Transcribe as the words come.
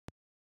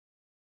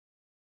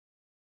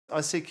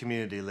I see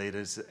community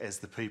leaders as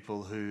the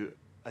people who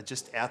are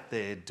just out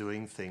there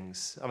doing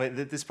things. I mean,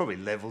 there's probably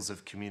levels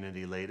of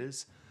community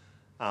leaders.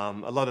 A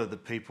lot of the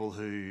people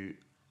who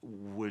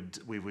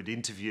we would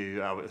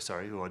interview,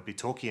 who I'd be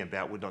talking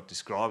about would not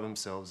describe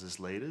themselves as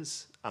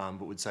leaders,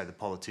 but would say the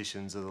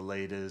politicians are the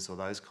leaders or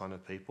those kind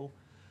of people.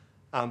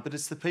 But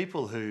it's the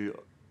people who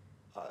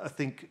I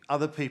think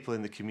other people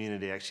in the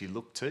community actually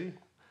look to.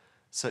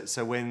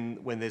 So when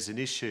there's an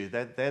issue,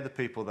 they're the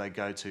people they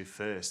go to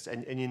first.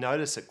 And you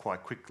notice it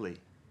quite quickly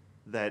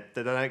that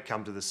they don't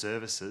come to the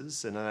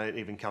services and they don't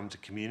even come to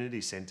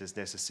community centres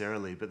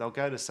necessarily, but they'll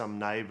go to some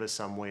neighbour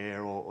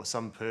somewhere or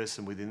some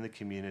person within the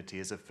community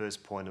as a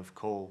first point of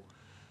call.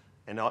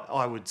 And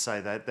I would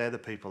say that they're the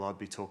people I'd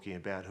be talking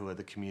about who are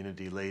the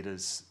community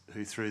leaders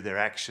who through their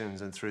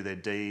actions and through their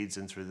deeds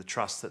and through the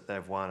trust that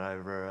they've won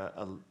over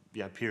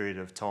a period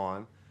of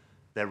time,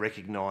 they're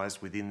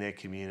recognised within their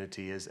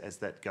community as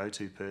that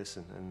go-to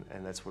person,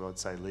 and that's what I'd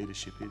say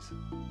leadership is.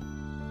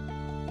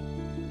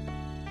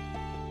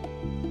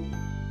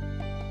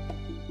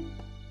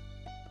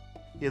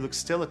 Yeah, look,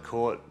 Stella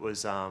Court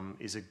is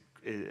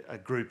a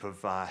group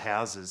of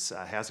houses,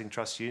 housing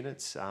trust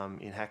units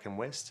in Hackam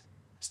West.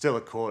 Stella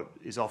Court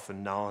is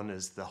often known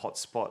as the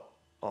hotspot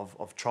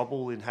of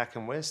trouble in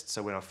Hackam West.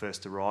 So when I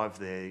first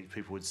arrived there,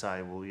 people would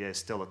say, well, yeah,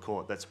 Stella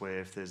Court, that's where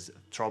if there's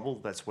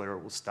trouble, that's where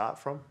it will start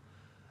from.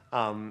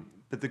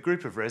 But the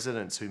group of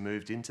residents who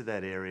moved into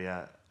that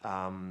area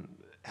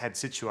had a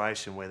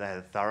situation where they had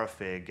a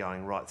thoroughfare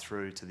going right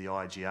through to the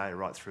IGA,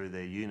 right through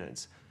their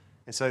units.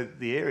 And so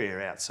the area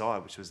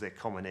outside, which was their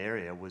common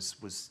area,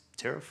 was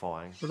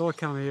terrifying. Well, I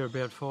came here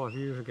about 5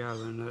 years ago,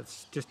 and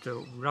it's just a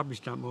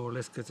rubbish dump more or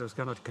less, because it was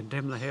going to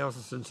condemn the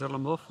houses and sell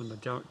them off, and they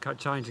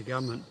changed the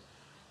government.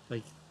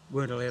 They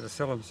weren't allowed to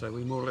sell them, so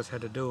we more or less had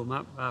to do them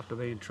up after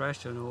being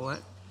trashed and all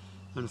that.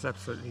 And it's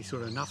absolutely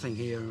sort of nothing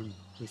here, and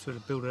we sort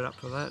of built it up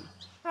for that.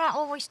 Right,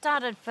 well, we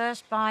started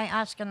first by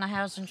asking the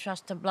Housing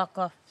Trust to block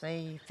off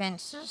the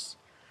fences,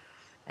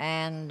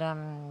 and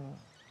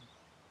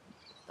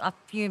a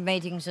few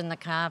meetings in the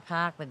car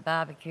park with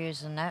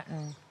barbecues and that,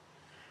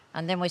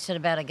 and then we said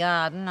about a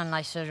garden, and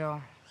they said,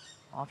 oh,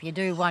 if you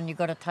do one, you've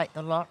got to take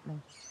the lot.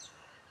 And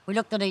we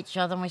looked at each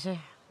other and we said,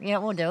 yeah,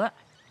 we'll do it.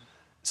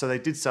 So they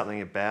did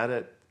something about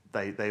it.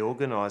 They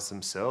organised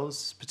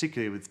themselves,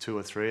 particularly with 2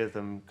 or 3 of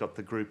them, got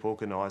the group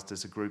organised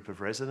as a group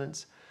of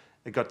residents.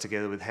 They got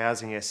together with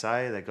Housing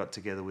SA, they got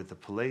together with the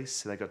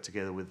police, they got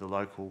together with our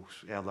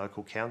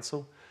local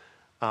council.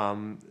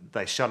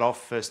 They shut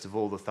off, first of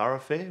all, the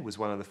thoroughfare was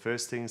one of the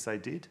first things they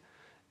did.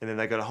 And then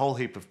they got a whole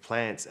heap of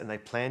plants and they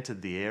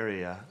planted the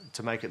area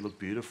to make it look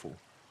beautiful.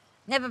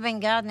 Never been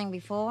gardening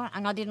before,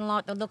 and I didn't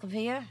like the look of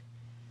here.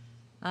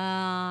 When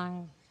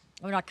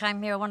I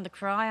came here, I wanted to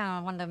cry and I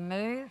wanted to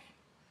move.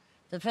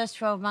 The first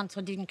 12 months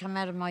I didn't come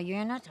out of my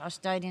unit, I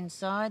stayed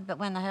inside, but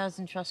when the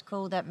Housing Trust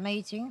called that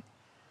meeting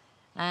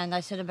and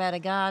they said about a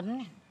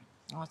garden,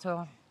 I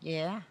thought,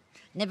 yeah,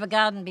 never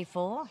gardened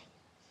before.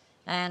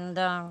 And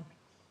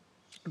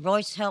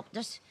Royce helped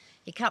us.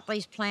 He cut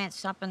these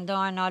plants up, and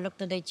Di and I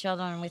looked at each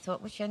other and we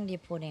thought, which end do you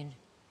put in?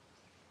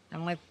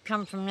 And we've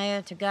come from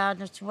there to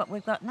gardeners to what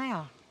we've got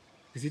now.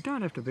 Because you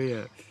don't have to be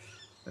a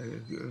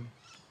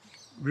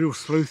real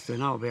sleuth to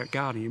know about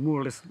gardening. You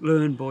more or less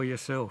learn by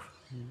yourself,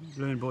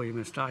 learn by your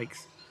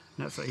mistakes.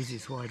 And that's the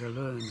easiest way to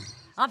learn.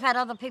 I've had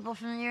other people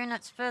from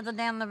units further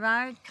down the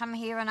road come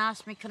here and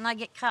ask me, can they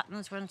get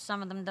curtains when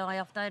some of them die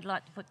off? They'd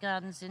like to put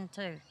gardens in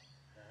too.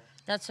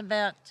 That's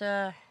about,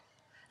 there's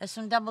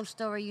some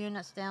double-storey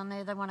units down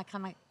there, they want to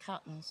come at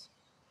curtains.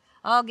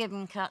 I'll give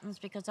them curtains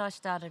because I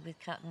started with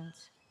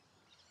curtains,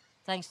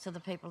 thanks to the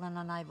people in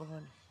the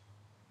neighbourhood.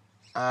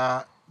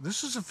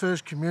 This is the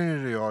first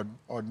community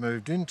I'd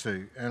moved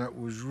into, and it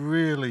was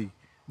really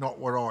not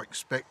what I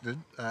expected.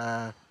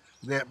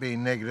 Without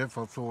being negative,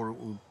 I thought it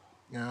would,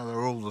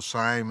 they're all the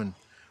same and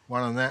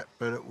one and that,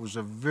 but it was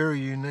a very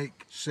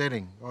unique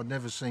setting. I'd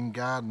never seen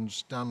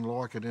gardens done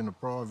like it in a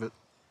private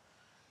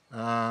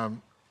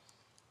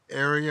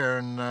area,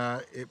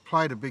 and it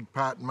played a big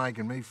part in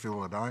making me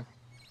feel at home.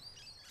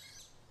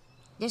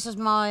 This is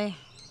mine.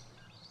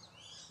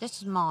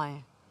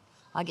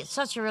 I get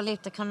such a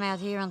relief to come out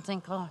here and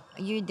think, oh,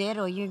 are you dead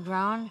or are you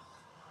grown?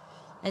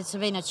 It's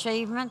been an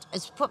achievement.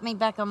 It's put me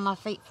back on my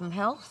feet from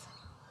health.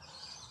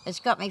 It's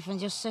got me from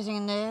just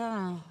sitting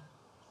there.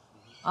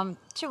 I'm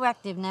too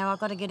active now, I've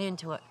got to get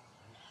into it.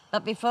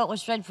 But before it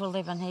was dreadful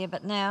living here,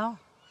 but now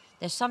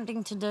there's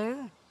something to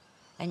do,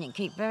 and you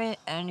keep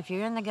and if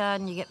you're in the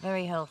garden, you get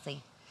very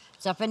healthy.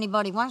 So if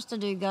anybody wants to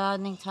do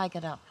gardening, take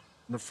it up.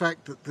 The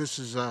fact that this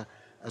is a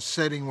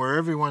setting where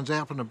everyone's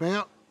out and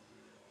about,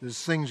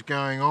 there's things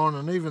going on,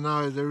 and even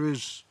though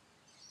there's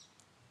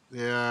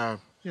that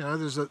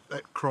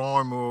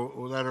crime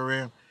or that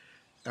around,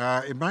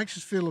 it makes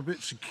us feel a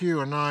bit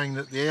secure knowing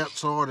that the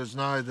outsiders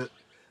know that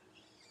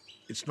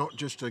it's not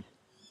just a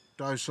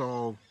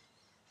docile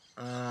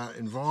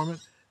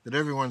environment, that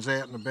everyone's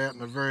out and about,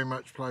 and it very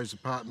much plays a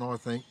part, and I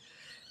think,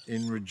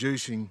 in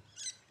reducing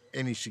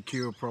any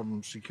security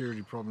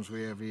problems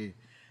we have here.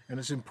 And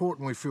it's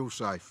important we feel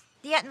safe.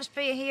 The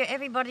atmosphere here,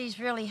 everybody's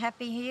really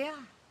happy here.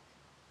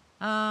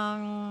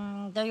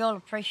 They all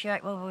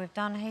appreciate what we've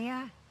done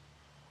here.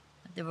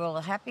 They're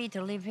all happy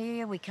to live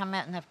here. We come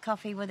out and have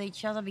coffee with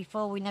each other.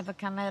 Before, we never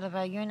come out of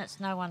our units,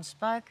 no one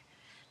spoke.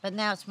 But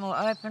now it's more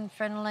open,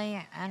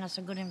 friendly, and it's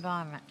a good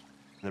environment.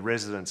 The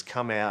residents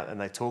come out and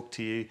they talk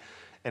to you,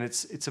 and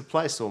it's a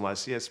place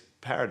almost, yes,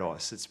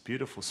 paradise. It's a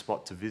beautiful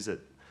spot to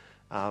visit.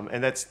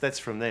 And that's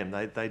from them.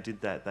 They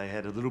did that. They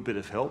had a little bit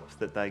of help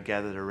that they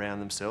gathered around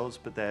themselves,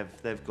 but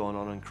they've gone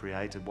on and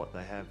created what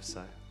they have.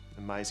 So,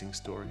 amazing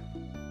story.